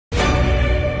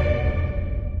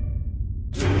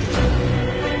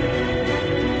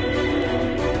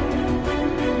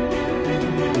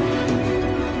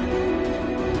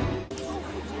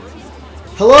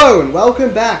Hello and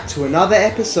welcome back to another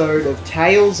episode of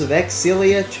Tales of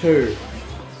Xillia 2.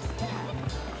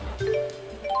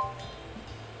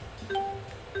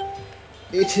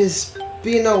 It has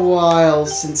been a while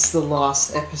since the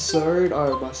last episode. I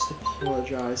must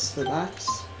apologise for that.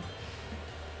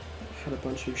 Had a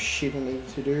bunch of shit I needed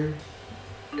to do.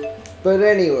 But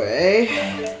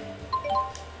anyway,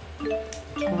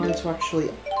 trying to actually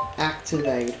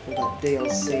activate all that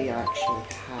DLC I actually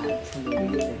had from the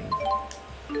beginning.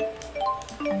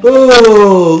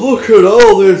 Oh, look at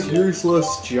all this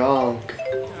useless junk.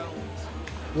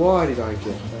 Why did I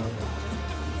get that?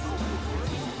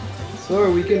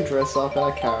 So we can dress up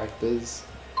our characters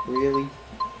really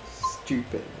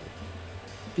stupid.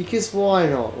 Because why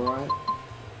not, right?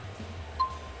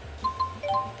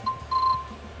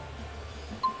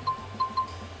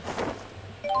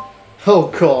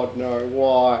 Oh god, no,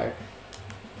 why?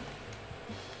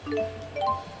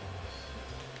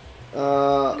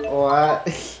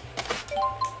 Alright.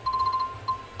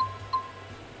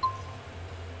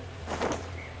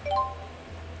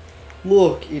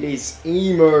 Look, it is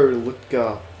emo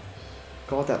Ludger.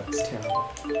 God, that looks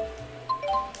terrible.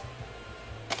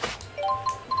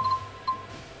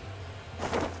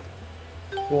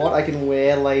 What? I can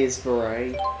wear Leia's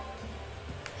beret?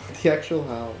 What the actual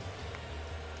hell?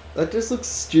 That just looks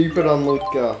stupid on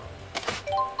Ludger.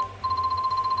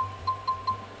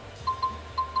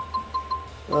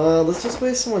 Let's just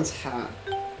wear someone's hat.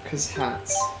 'Cause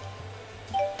hats.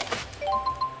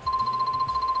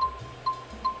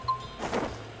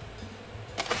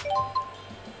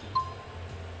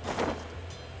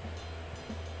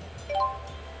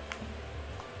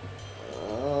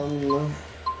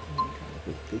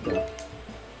 Bigger.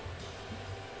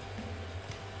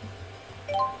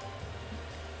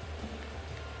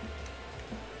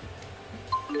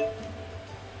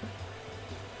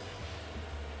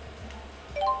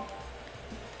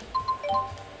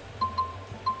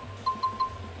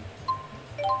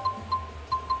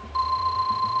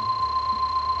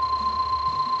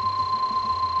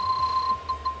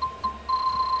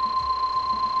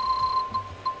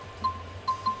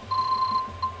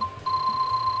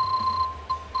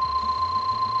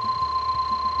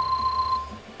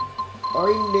 I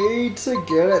need to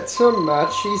get it to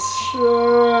match his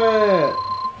shirt.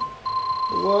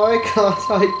 Why can't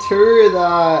I do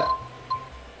that?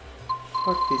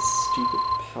 Fuck this stupid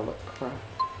palette crap.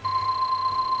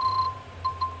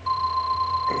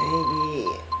 Maybe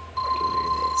I can do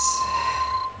this.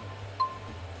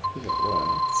 If it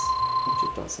works, which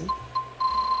it doesn't.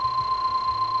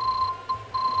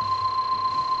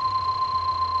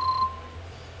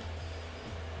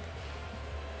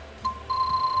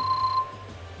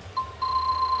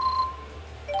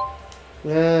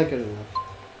 Yeah, good enough.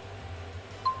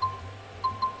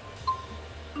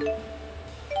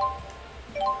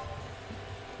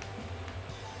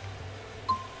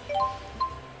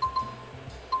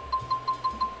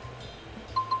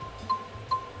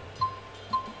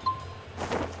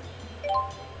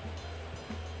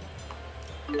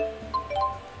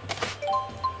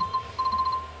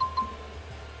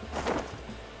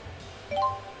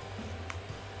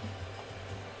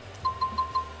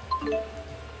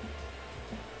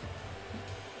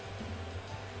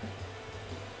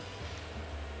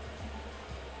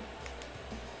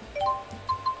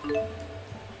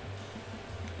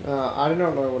 I do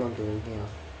not know what I'm doing here.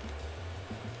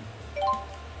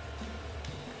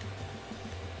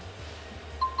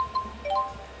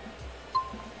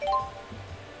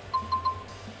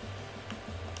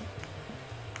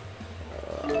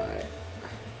 Alright.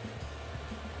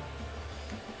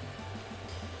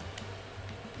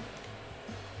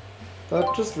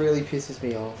 That just really pisses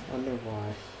me off. I don't know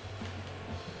why.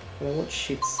 I don't know what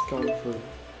shit's going through.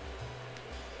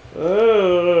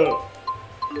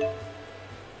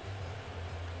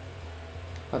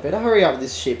 I better hurry up with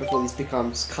this shit before this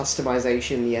becomes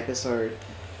customization in the episode.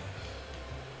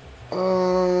 Maybe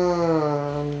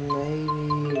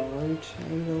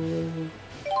rotate a little.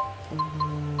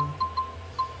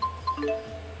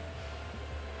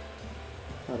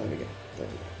 Oh, there we go. There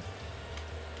we go.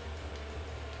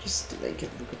 Just to make it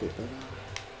look a bit better.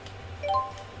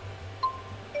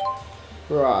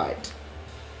 Right.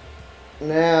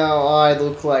 Now I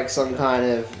look like some kind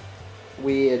of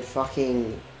weird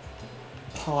fucking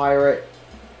pirate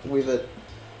with a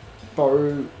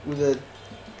bow, with a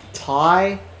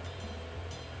tie.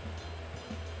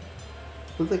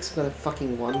 Look like some kind of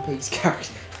fucking One Piece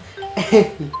character.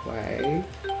 Anyway.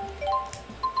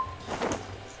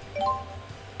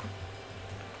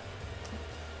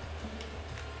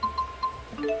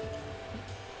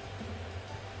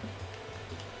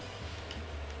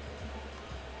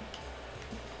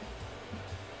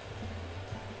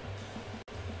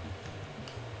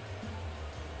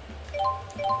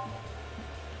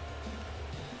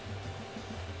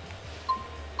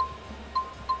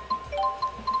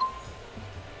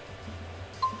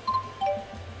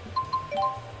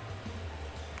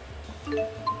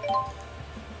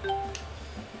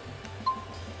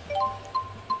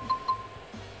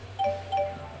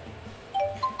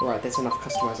 Right, there's enough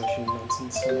customization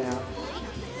nonsense for now.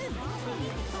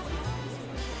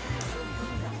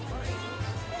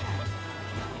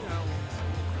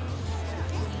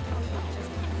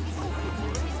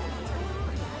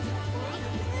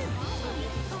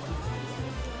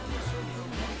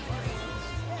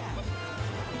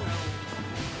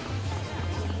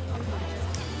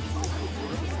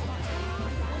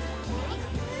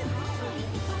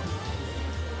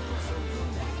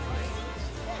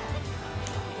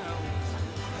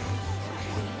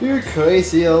 You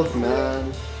crazy old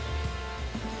man.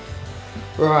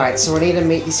 Right, so I need to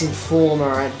meet this informer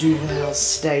at Duval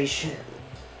Station.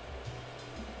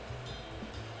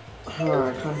 I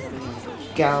can't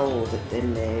have gold at the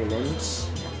moment.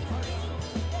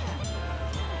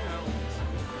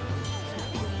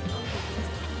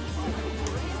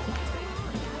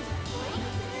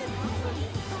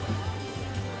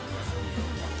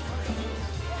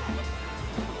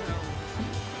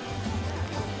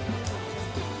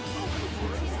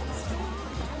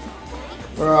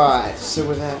 Right, so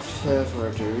without further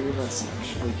ado, let's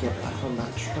actually get back on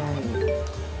that train.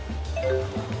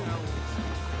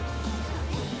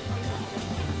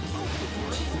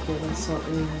 Ticket or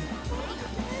something.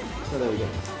 Oh, there we go.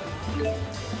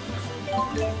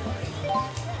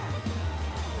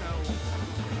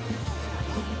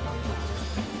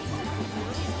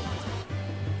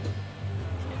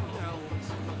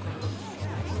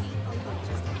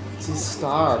 What's his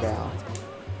star about?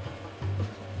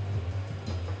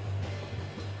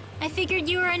 I figured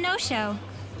you were a no-show.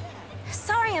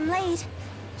 Sorry I'm late.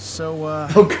 So,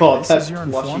 Oh god, this that is your plushie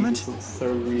informant? just looks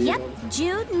so weird. Yep,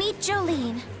 Jude, meet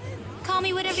Jolene. Call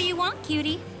me whatever you want,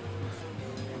 cutie.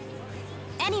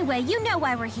 Anyway, you know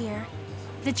why we're here.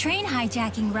 The train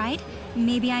hijacking, right?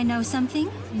 Maybe I know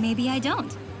something, maybe I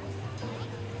don't.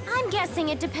 I'm guessing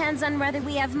it depends on whether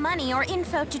we have money or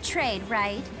info to trade,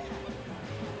 right?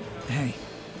 Hey.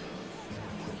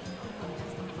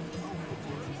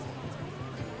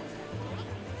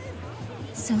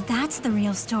 So that's the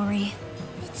real story.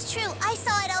 It's true, I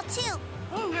saw it all too.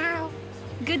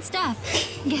 Good stuff.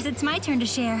 Guess it's my turn to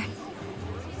share.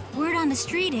 Word on the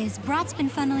street is Brat's been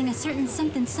funneling a certain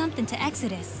something to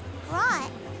Exodus.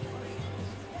 Brat?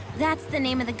 That's the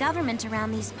name of the government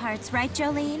around these parts, right,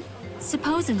 Jolene?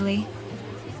 Supposedly.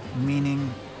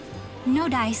 Meaning? No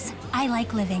dice. I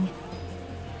like living.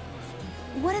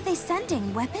 What are they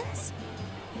sending? Weapons?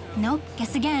 Nope.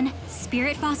 Guess again.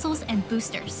 Spirit fossils and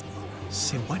boosters.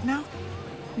 Say what now?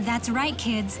 That's right,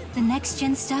 kids. The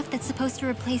next-gen stuff that's supposed to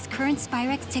replace current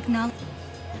Spyrex technology.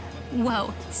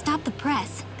 Whoa, stop the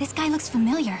press. This guy looks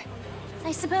familiar.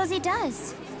 I suppose he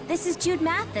does. This is Jude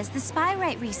Mathis, the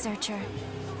Spyrite researcher.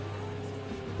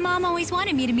 Mom always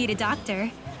wanted me to meet a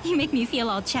doctor. You make me feel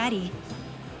all chatty.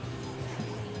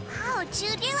 Wow,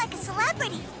 Jude, you're like a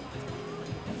celebrity.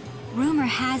 Rumor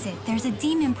has it, there's a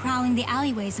demon prowling the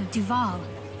alleyways of Duval.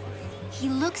 He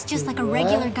looks just like a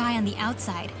regular guy on the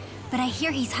outside, but I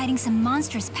hear he's hiding some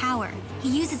monstrous power. He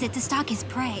uses it to stalk his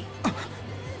prey.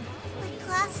 Like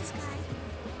glasses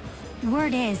guy.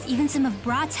 Word is, even some of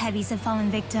Brat's heavies have fallen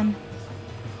victim.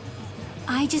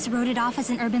 I just wrote it off as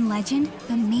an urban legend,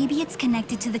 but maybe it's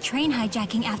connected to the train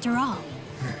hijacking after all.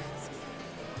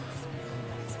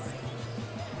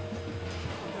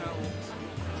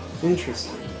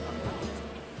 Interesting.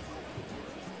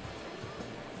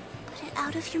 Put it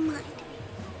out of your mind.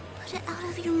 Put it out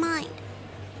of your mind.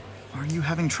 Are you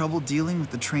having trouble dealing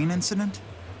with the train incident?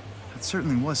 That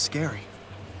certainly was scary.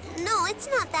 No, it's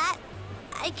not that.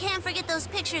 I can't forget those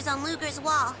pictures on Ludger's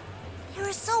wall. They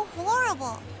were so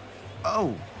horrible.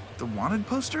 Oh, the wanted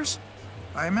posters?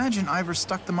 I imagine Ivor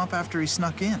stuck them up after he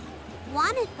snuck in.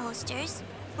 Wanted posters?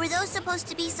 Were those supposed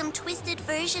to be some twisted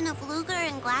version of Ludger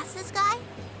and Glasses Guy?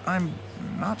 I'm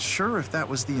not sure if that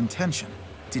was the intention.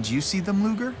 Did you see them,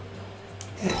 Ludger?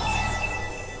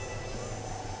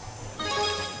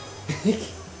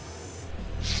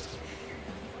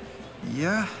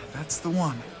 Yeah, that's the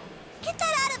one. Get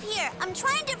that out of here! I'm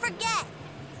trying to forget!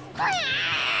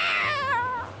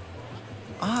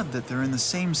 Odd that they're in the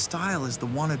same style as the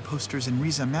wanted posters in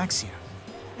Riza Maxia.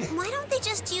 Why don't they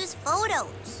just use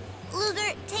photos?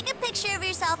 Ludger, take a picture of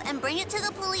yourself and bring it to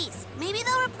the police. Maybe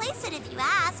they'll replace it if you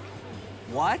ask.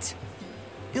 What?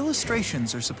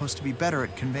 Illustrations are supposed to be better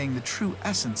at conveying the true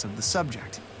essence of the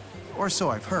subject. Or so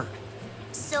I've heard.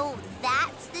 So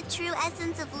that's the the true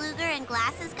essence of Ludger and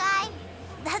Glasses Guy?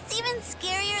 That's even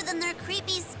scarier than their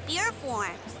creepy spear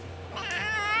forms.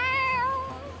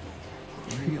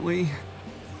 Really?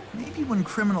 Maybe when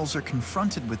criminals are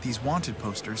confronted with these wanted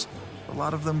posters, a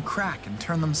lot of them crack and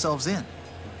turn themselves in.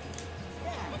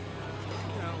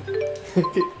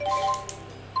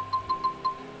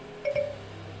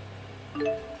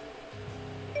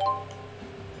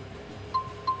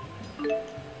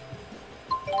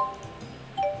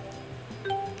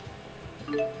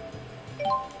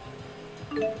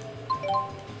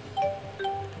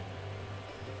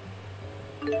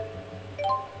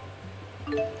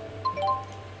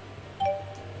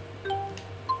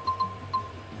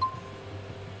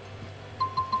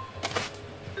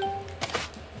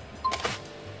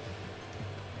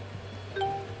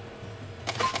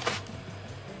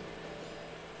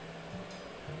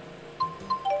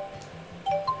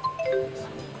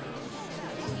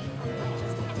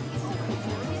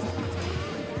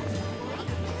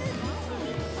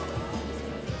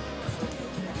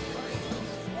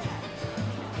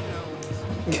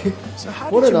 So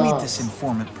how did you meet this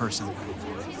informant person?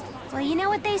 Well, you know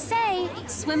what they say.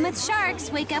 Swim with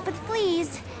sharks, wake up with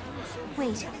fleas.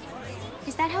 Wait,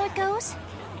 is that how it goes?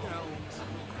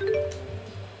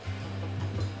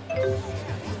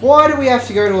 Why do we have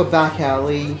to go to a back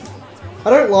alley?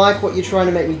 I don't like what you're trying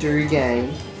to make me do,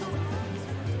 game.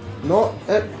 Not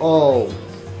at all.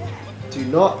 Do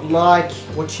not like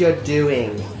what you're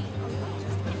doing.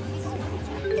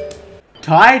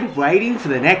 Tired of waiting for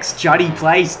the next Juddy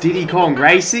Plays Diddy Kong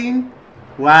Racing?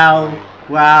 Well...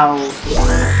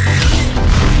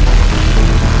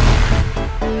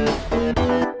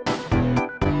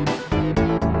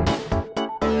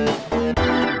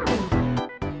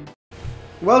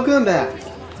 Welcome back.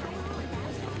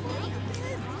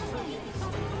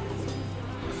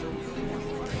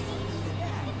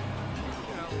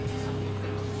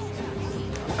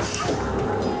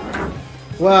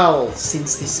 Well,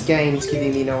 since this game's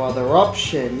giving me no other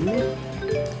option,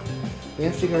 we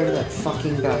have to go to that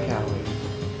fucking back alley.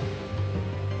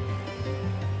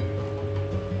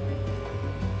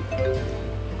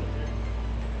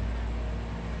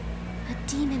 A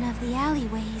demon of the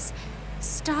alleyways,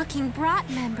 stalking Brat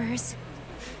members.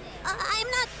 I'm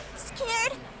not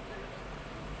scared.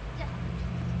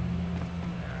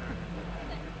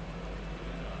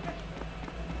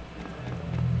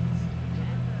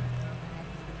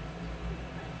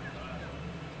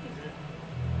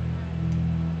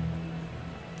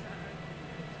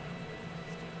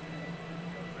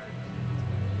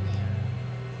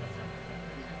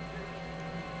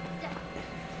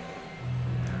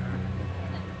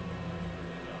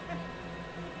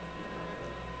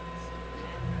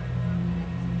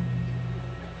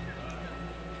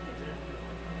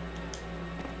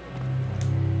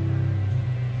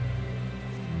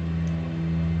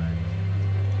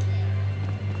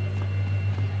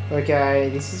 Okay,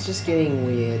 this is just getting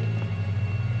weird.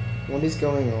 What is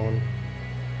going on?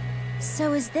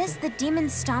 So is this the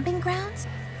demon's stomping grounds?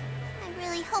 I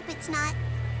really hope it's not.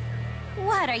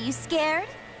 What, are you scared?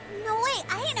 No way,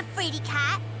 I ain't a fraidy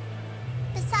cat.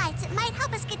 Besides, it might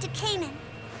help us get to Canaan.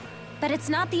 But it's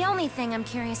not the only thing I'm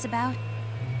curious about.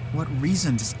 What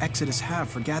reason does Exodus have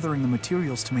for gathering the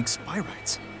materials to make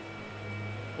Spyrites?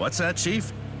 What's that,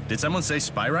 Chief? Did someone say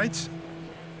Spyrites?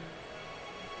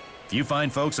 If you fine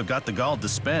folks have got the gall to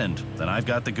spend, then I've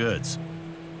got the goods.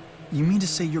 You mean to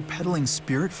say you're peddling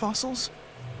spirit fossils?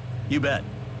 You bet.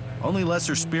 Only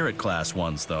lesser spirit class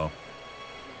ones, though.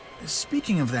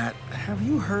 Speaking of that, have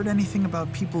you heard anything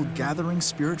about people gathering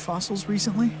spirit fossils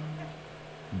recently?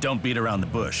 Don't beat around the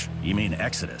bush. You mean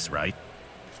Exodus, right?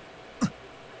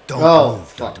 Don't move,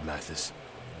 fuck. Dr. Mathis.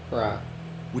 Right.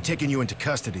 We're taking you into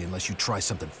custody unless you try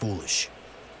something foolish.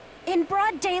 In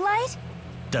broad daylight?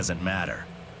 Doesn't matter.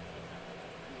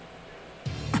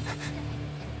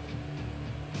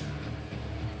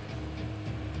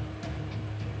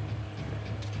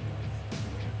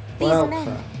 These Well, men.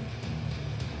 crap.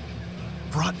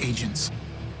 Brought agents.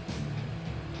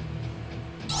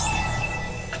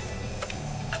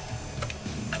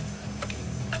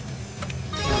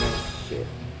 Oh, shit.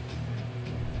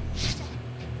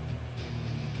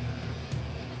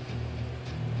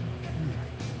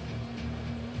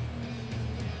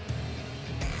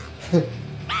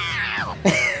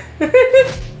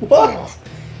 What?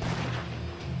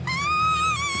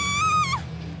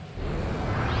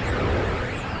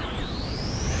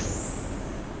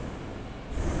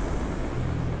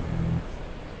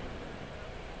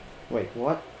 Wait,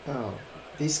 what? Oh,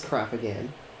 this crap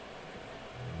again.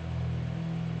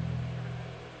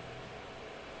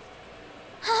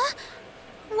 Huh?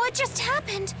 What just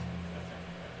happened?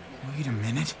 Wait a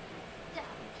minute.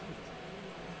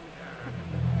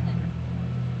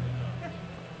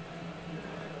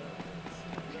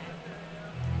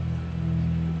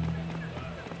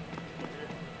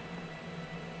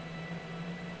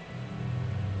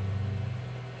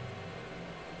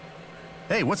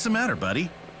 Hey, what's the matter, buddy?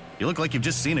 You look like you've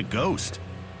just seen a ghost.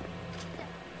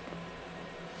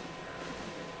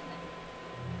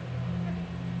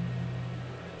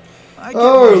 I get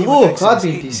Oh, why you and look, Exodus I've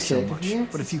been hate me so peacekeeping. much, Yeah,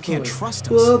 but if you it's can't fine. trust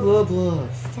Blah, us, blah, blah.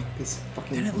 Fuck this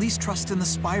fucking... then at least trust in the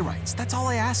spy rights. That's all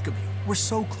I ask of you. We're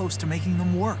so close to making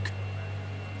them work.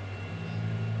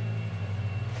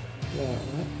 Yeah,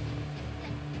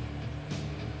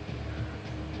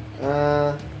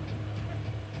 what?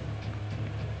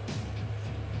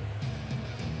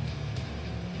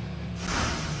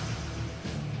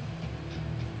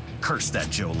 Curse that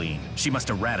Jolene. She must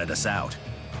have ratted us out.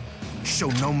 Show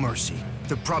no mercy.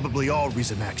 They're probably all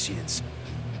Rizamaxians.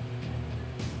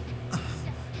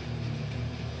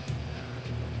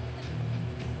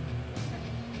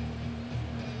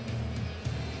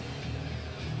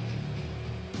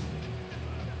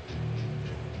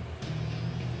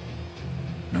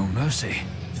 No mercy.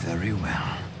 Very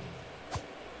well.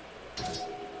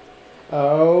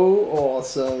 Oh,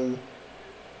 awesome.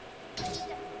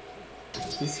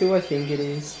 You see who I think it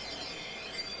is?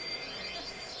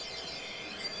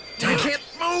 I can't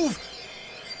move!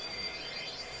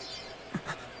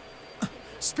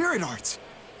 Spirit arts!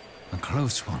 A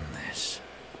close one, this.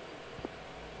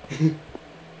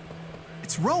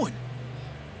 It's Rowan!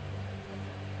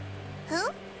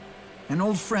 Who? An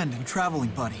old friend and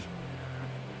traveling buddy.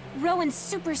 Rowan's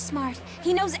super smart.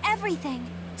 He knows everything.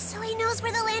 So he knows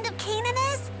where the land of Canaan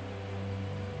is?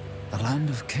 The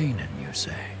land of Canaan, you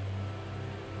say?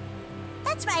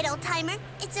 That's right, old-timer.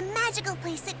 It's a magical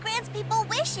place that grants people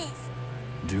wishes.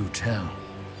 Do tell.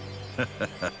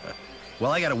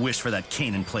 Well, I got a wish for that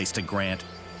Canaan place to grant.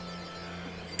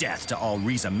 Death to all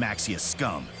Rizamaxia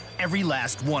scum. Every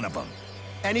last one of them.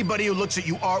 Anybody who looks at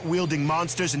you art-wielding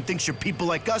monsters and thinks you're people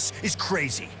like us is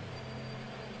crazy.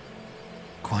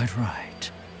 Quite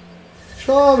right.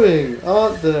 Charming,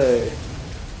 aren't they?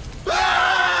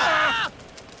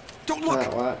 Don't look!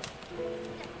 Oh, what?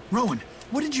 Rowan,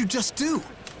 what did you just do?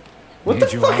 What the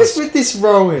fuck is with this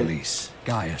Rowan? Police,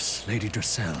 Gaius, Lady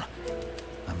Dracel.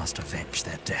 I must avenge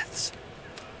their deaths.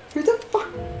 Who the fuck?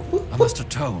 What? I must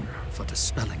atone for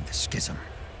dispelling the schism.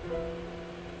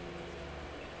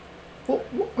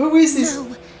 Who is this?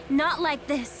 No, not like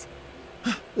this.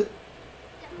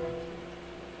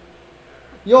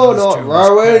 You're Those not two must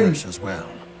Rowan. perish as well.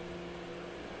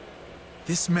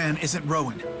 This man isn't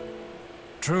Rowan.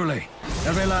 Truly,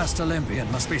 every last Olympian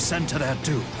must be sent to their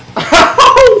doom.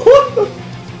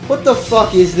 What the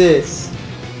fuck is this?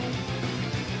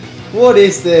 What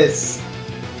is this?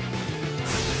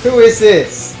 Who is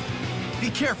this? Be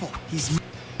careful. He's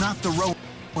not the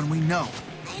Rowan we know.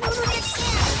 I know who this is.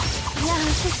 Yeah,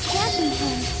 this can't be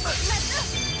him.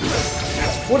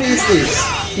 What is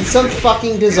this? Did some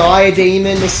fucking desire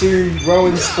demon assume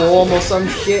Rowan's form or some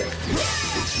shit?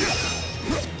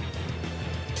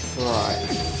 Right.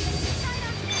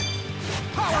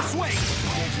 How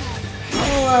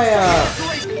do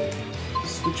I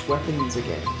switch weapons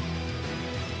again?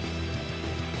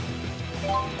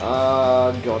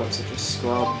 God, I'm such a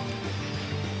scrub.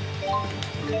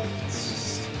 It's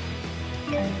just...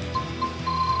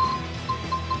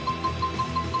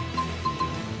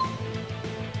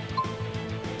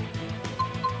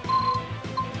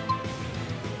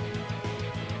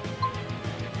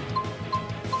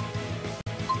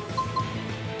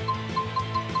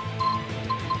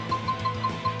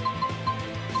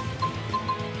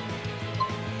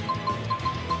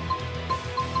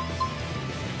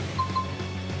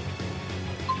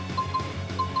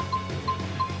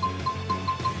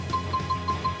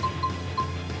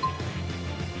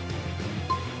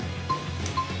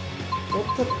 What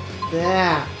the...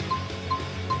 There.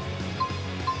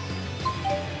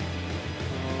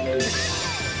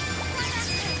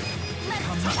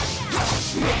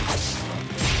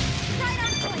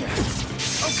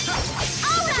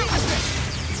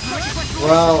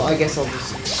 Well, I guess I'll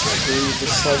just do the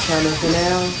sledgehammer for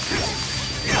now.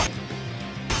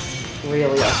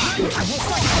 Really, I should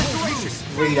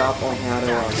read up on how to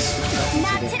switch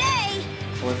Not weapons again. today!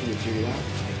 Or if you do that.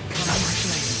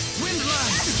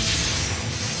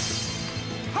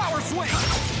 Power swing!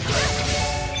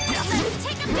 Let's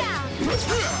take him down!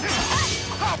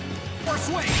 Power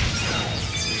swing!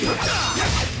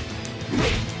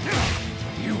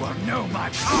 You will know my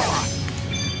power!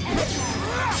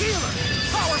 Healer!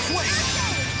 Power swing!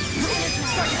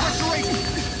 Second restoration!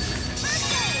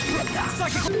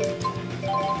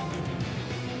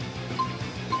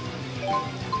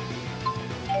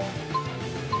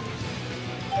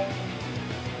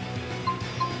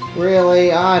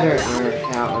 Really? I don't know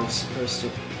how I'm supposed to...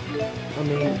 I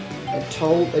mean, it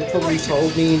probably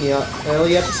told me in the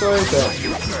early episode, but I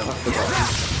forgot.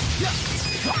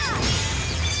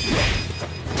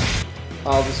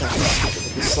 I'll just have to stick it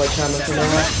with the sledgehammer for now.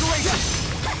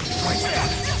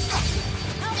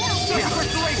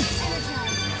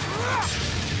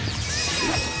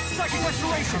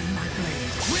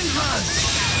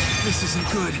 This isn't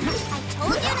good. I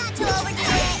told you not to overdo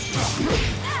it.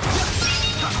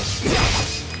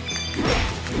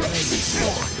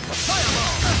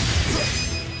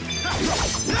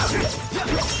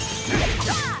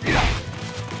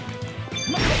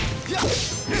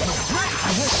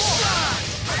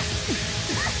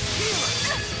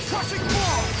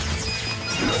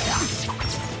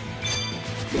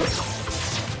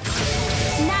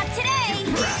 Not today!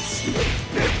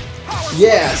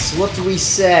 Yes, what do we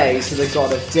say to the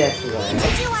god of Deathland? To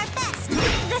do our best.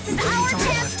 This is our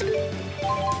chance to win!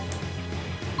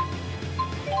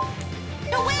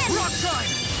 Rock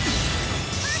time!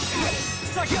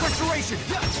 Psychic restoration!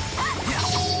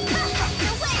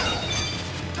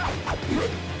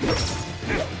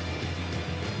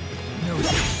 No.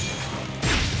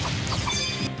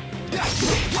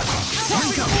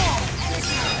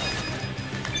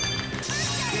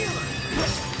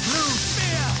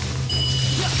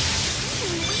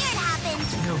 Weird happened.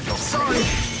 No, sorry.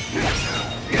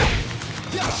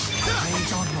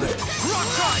 Rage onward. Rock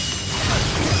time!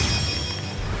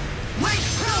 Late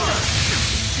power!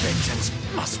 Vengeance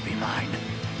must be mine.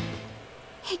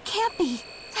 It can't be.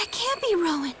 That can't be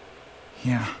Rowan.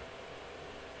 Yeah.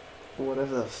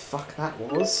 Whatever the fuck that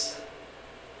was.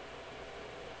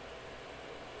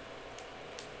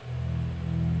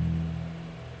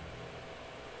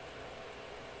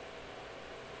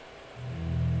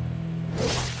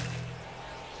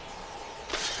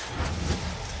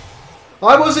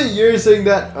 I wasn't using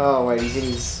that. Oh wait, he's in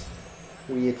his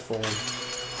weird form.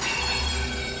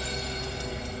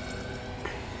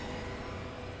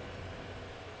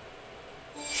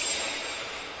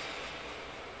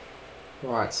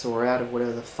 Right, so we're out of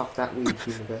whatever the fuck that weird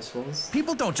universe was.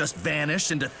 People don't just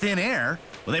vanish into thin air.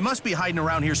 Well, they must be hiding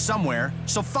around here somewhere,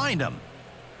 so find them.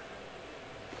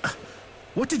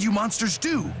 What did you monsters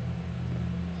do?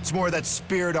 It's more of that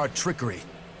spirit art trickery.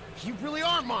 You really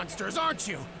are monsters, aren't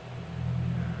you?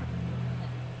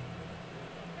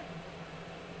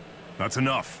 That's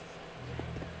enough.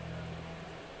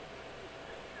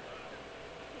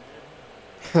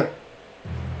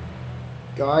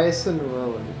 Gaius and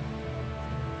Rowan.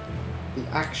 The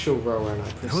actual Rowan,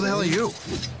 I presume. Who the hell are you?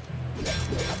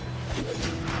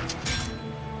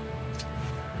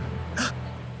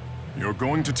 You're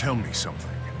going to tell me something.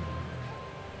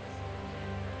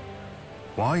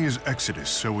 Why is Exodus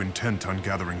so intent on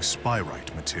gathering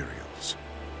spyrite materials?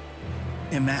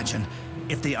 Imagine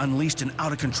if they unleashed an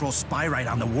out-of-control spyrite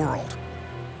on the world.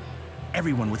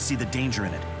 Everyone would see the danger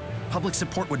in it. Public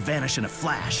support would vanish in a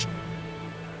flash.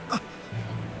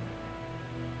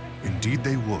 Indeed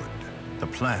they would. The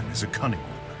plan is a cunning one.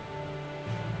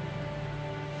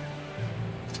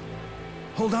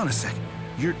 Hold on a sec.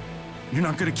 You're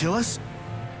not gonna kill us?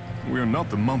 We are not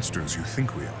the monsters you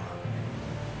think we are.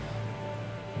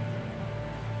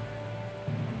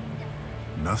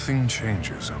 Nothing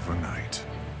changes overnight.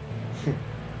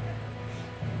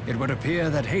 It would appear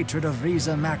that hatred of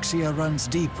Riza Maxia runs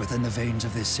deep within the veins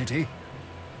of this city.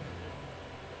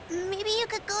 Maybe you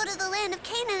could go to the land of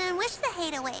Canaan and wish the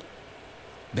hate away.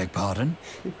 Beg pardon?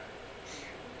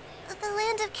 The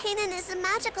land of Canaan is a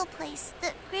magical place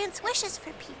that grants wishes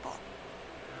for people.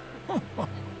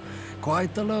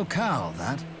 Quite the locale,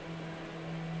 that.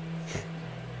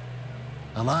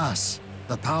 Alas,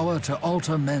 the power to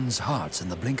alter men's hearts in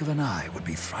the blink of an eye would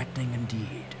be frightening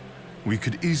indeed. We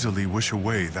could easily wish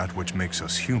away that which makes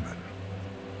us human.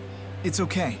 It's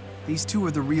okay. These two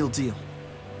are the real deal.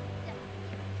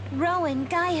 Rowan,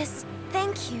 Gaius,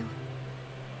 thank you.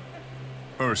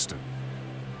 Erston.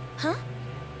 Huh?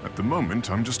 At the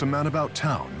moment, I'm just a man about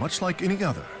town, much like any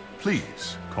other.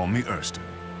 Please, call me Erston.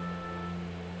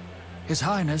 His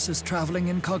Highness is traveling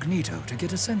incognito to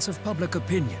get a sense of public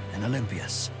opinion in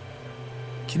Olympias.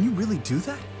 Can you really do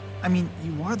that? I mean,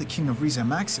 you are the king of Riza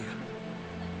Maxia.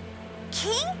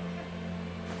 King?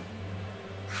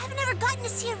 I've never gotten to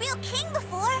see a real king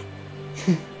before.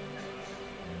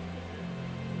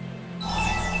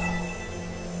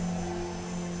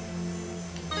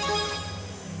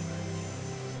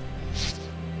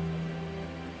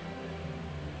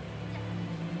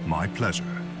 My pleasure.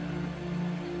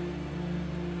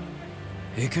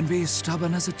 He can be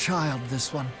stubborn as a child,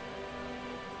 this one.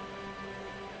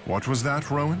 What was that,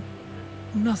 Rowan?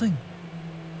 Nothing.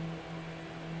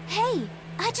 Hey,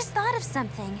 I just thought of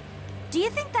something. Do you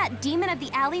think that demon of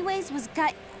the alleyways was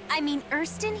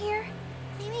Erst in here?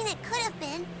 I mean, it could have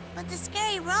been, but the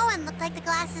scary Rowan looked like the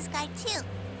glasses guy too.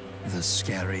 The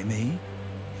scary me?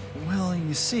 Well,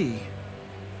 you see...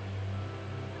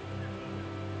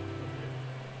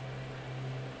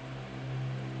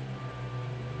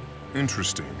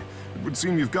 Interesting. It would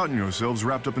seem you've gotten yourselves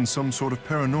wrapped up in some sort of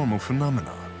paranormal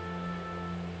phenomena.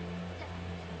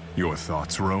 Your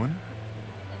thoughts, Rowan?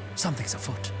 Something's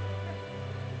afoot.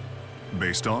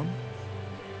 Based on?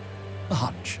 A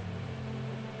hunch.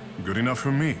 Good enough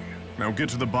for me. Now get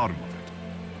to the bottom of it.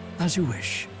 As you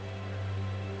wish.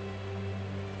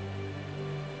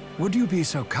 Would you be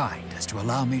so kind as to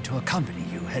allow me to accompany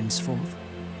you henceforth?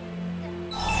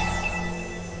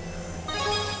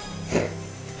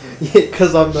 Yeah,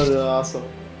 because I'm not an asshole.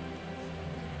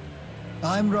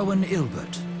 I'm Rowan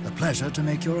Ilbert. A pleasure to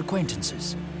make your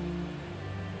acquaintances.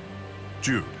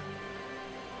 Jude.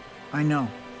 I know.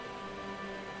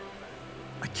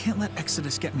 I can't let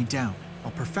Exodus get me down. I'll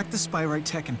perfect the Spyrite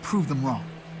tech and prove them wrong.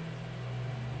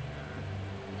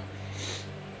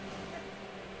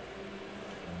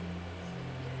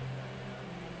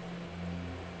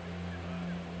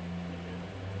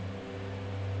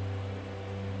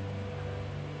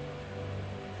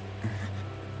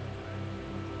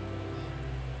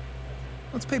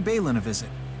 Let's pay Balin a visit.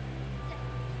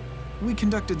 We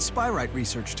conducted Spyrite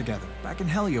research together, back in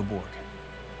Helioborg.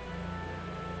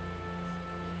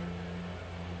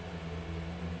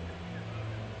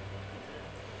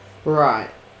 Right.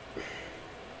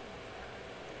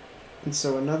 And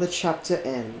so another chapter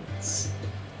ends.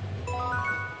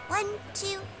 1,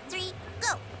 2, 3,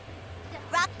 go!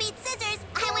 Rock beats scissors,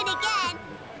 I win again!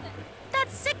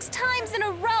 That's 6 times in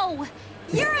a row!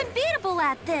 You're unbeatable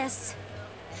at this!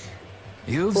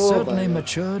 You've Oh, certainly my God.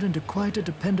 matured into quite a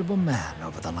dependable man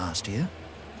over the last year.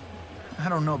 I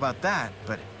don't know about that,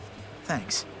 but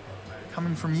thanks.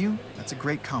 Coming from you, that's a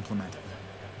great compliment.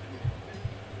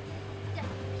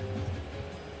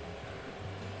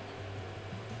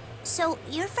 So,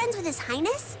 you're friends with His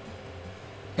Highness?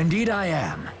 Indeed I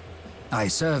am. I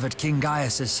serve at King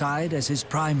Gaius' side as his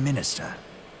prime minister.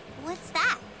 What's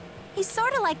that? He's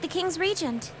sorta like the King's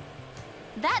Regent.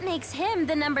 That makes him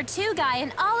the #2 guy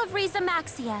in all of Riza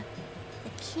Maxia. The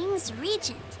King's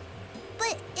Regent?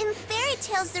 But in fairy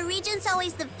tales, the Regent's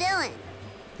always the villain.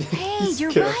 Hey,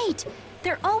 you're good. right.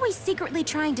 They're always secretly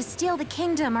trying to steal the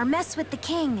kingdom or mess with the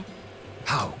king.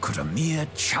 How could a mere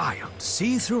child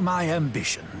see through my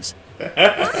ambitions?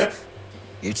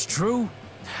 It's true.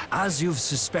 As you've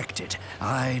suspected,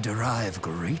 I derive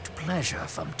great pleasure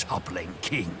from toppling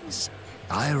kings.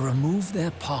 I remove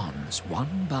their pawns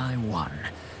one by one,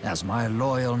 as my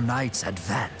loyal knights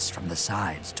advance from the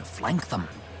sides to flank them.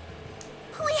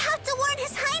 We have to warn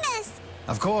His Highness!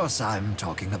 Of course, I'm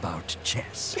talking about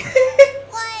chess.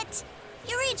 What?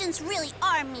 Your regents really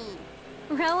are mean.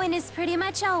 Rowan is pretty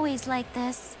much always like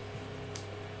this.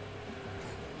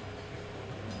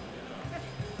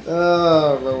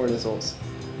 Rowan is awesome.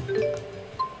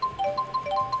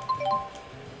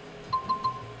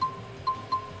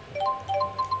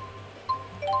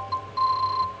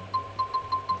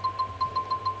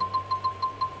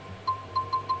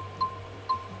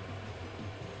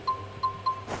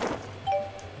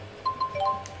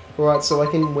 Right, so I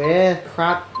can wear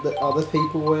crap that other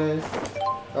people wear.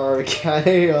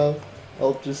 Okay,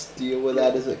 I'll just deal with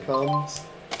that as it comes.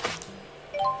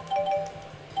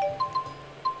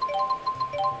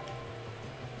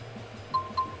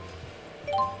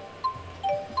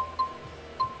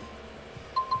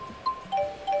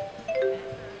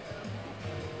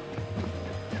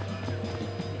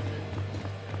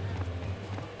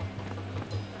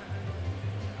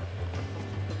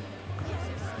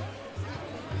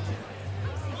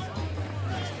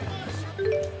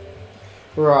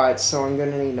 Right, so I'm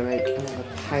gonna need to make another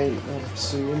paint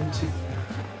soon to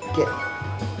get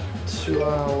to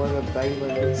wherever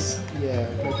Balin is. Yeah,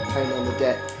 make a paint on the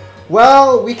deck.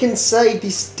 Well, we can save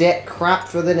this deck crap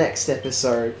for the next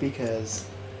episode because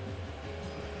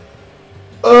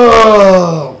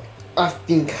I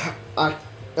think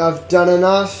I've done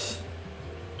enough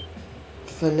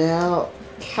for now.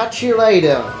 Catch you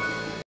later.